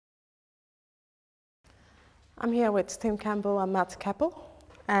I'm here with Tim Campbell and Matt Kepple,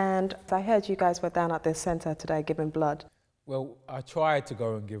 and I heard you guys were down at this centre today giving blood. Well, I tried to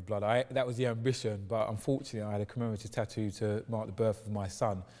go and give blood. That was the ambition, but unfortunately I had a commemorative tattoo to mark the birth of my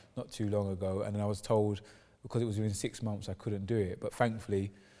son not too long ago, and then I was told because it was within 6 months I couldn't do it. But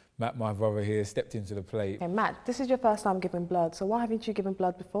thankfully, Matt, my brother here, stepped into the plate. Okay, Matt, this is your first time giving blood, so why haven't you given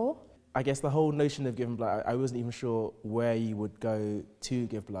blood before? I guess the whole notion of giving blood, I wasn't even sure where you would go to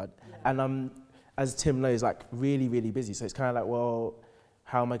give blood. And as Tim knows, like really, really busy. So it's kind of like, well,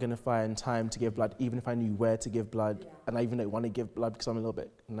 how am I going to find time to give blood, even if I knew where to give blood, and I even don't want to give blood because I'm a little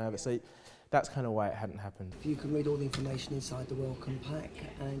bit nervous. So that's kind of why it hadn't happened. You can read all the information inside the welcome pack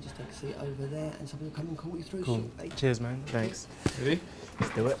and just take a seat over there and someone will come and call you through shortly. Cheers, man. Thanks. Ready?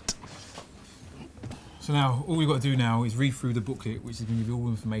 Let's do it. So now, all we've got to do now is read through the booklet, which is going to give you all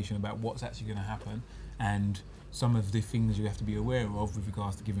the information about what's actually going to happen and some of the things you have to be aware of with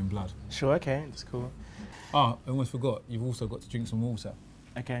regards to giving blood. Sure, okay, that's cool. Oh, I almost forgot, you've also got to drink some water.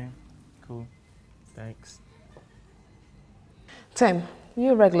 Okay, cool. Thanks. Tim,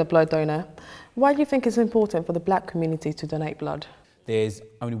 you're a regular blood donor. Why do you think it's important for the black community to donate blood? There's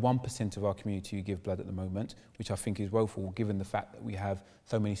only 1% of our community who give blood at the moment, which I think is woeful given the fact that we have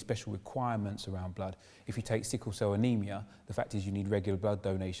so many special requirements around blood. If you take sickle cell anemia, the fact is you need regular blood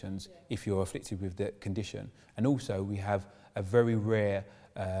donations if you're afflicted with the condition. And also we have a very rare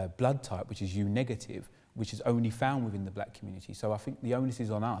blood type, which is U negative, which is only found within the black community. So I think the onus is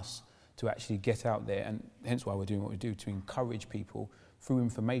on us to actually get out there, and hence why we're doing what we do, to encourage people through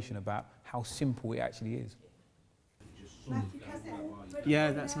information about how simple it actually is.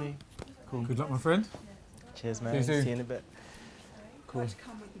 Yeah, that's me. Cool. Good luck, my friend. Cheers, man. See you in a bit. Cool.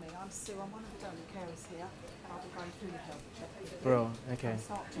 Come with me. I'm Sue. I'm one of the donor carers here, and I'll be going through the health check. Bro, okay.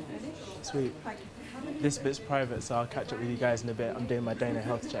 Start to finish. Sweet. Thank you for coming. This bit's private, so I'll catch up with you guys in a bit. I'm doing my donor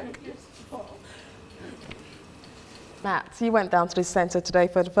health check. Matt, you went down to this centre today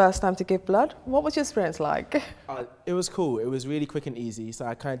for the first time to give blood. What was your experience like? It was cool. It was really quick and easy, so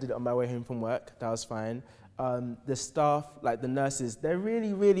I kind of did it on my way home from work. That was fine. The staff, like the nurses, they're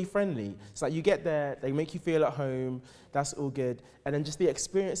really, really friendly. It's like you get there, they make you feel at home, that's all good. And then just the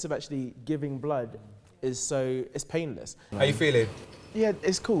experience of actually giving blood it's painless. How you feeling? Yeah,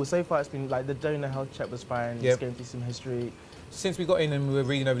 it's cool. So far it's been like the donor health check was fine, just going through some history. Since we got in and we were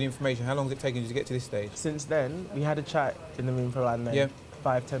reading over the information, how long has it taken you to get to this stage? Since then, we had a chat in the room for around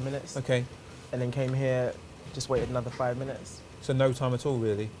 5–10 minutes. Okay. And then came here, just waited another 5 minutes. So no time at all,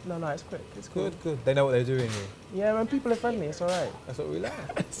 really? No, it's quick. It's cool. Good, good. They know what they're doing here. Yeah, man, people are friendly. It's all right. That's what we like.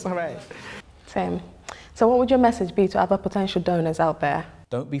 It's all right. Tim, so what would your message be to other potential donors out there?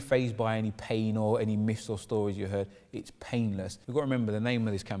 Don't be fazed by any pain or any myths or stories you heard. It's painless. We've got to remember the name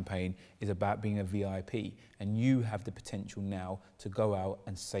of this campaign is about being a VIP, and you have the potential now to go out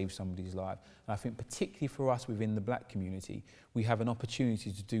and save somebody's life. And I think particularly for us within the black community, we have an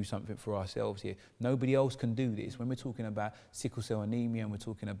opportunity to do something for ourselves here. Nobody else can do this. When we're talking about sickle cell anemia and we're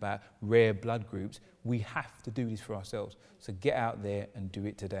talking about rare blood groups, we have to do this for ourselves. So get out there and do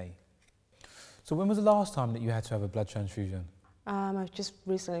it today. So when was the last time that you had to have a blood transfusion? I just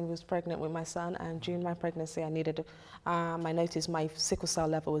recently was pregnant with my son, and during my pregnancy I needed, I noticed my sickle cell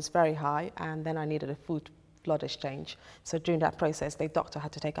level was very high, and then I needed a full blood exchange. So during that process, the doctor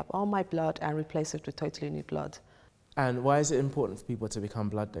had to take up all my blood and replace it with totally new blood. And why is it important for people to become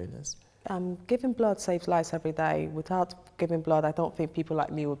blood donors? Giving blood saves lives every day. Without giving blood, I don't think people like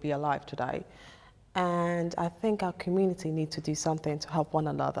me would be alive today. And I think our community needs to do something to help one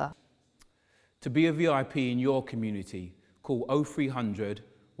another. To be a VIP in your community, call 0300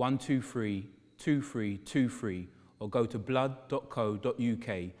 123 2323 or go to blood.co.uk/VIP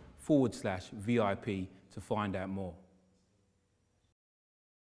to find out more.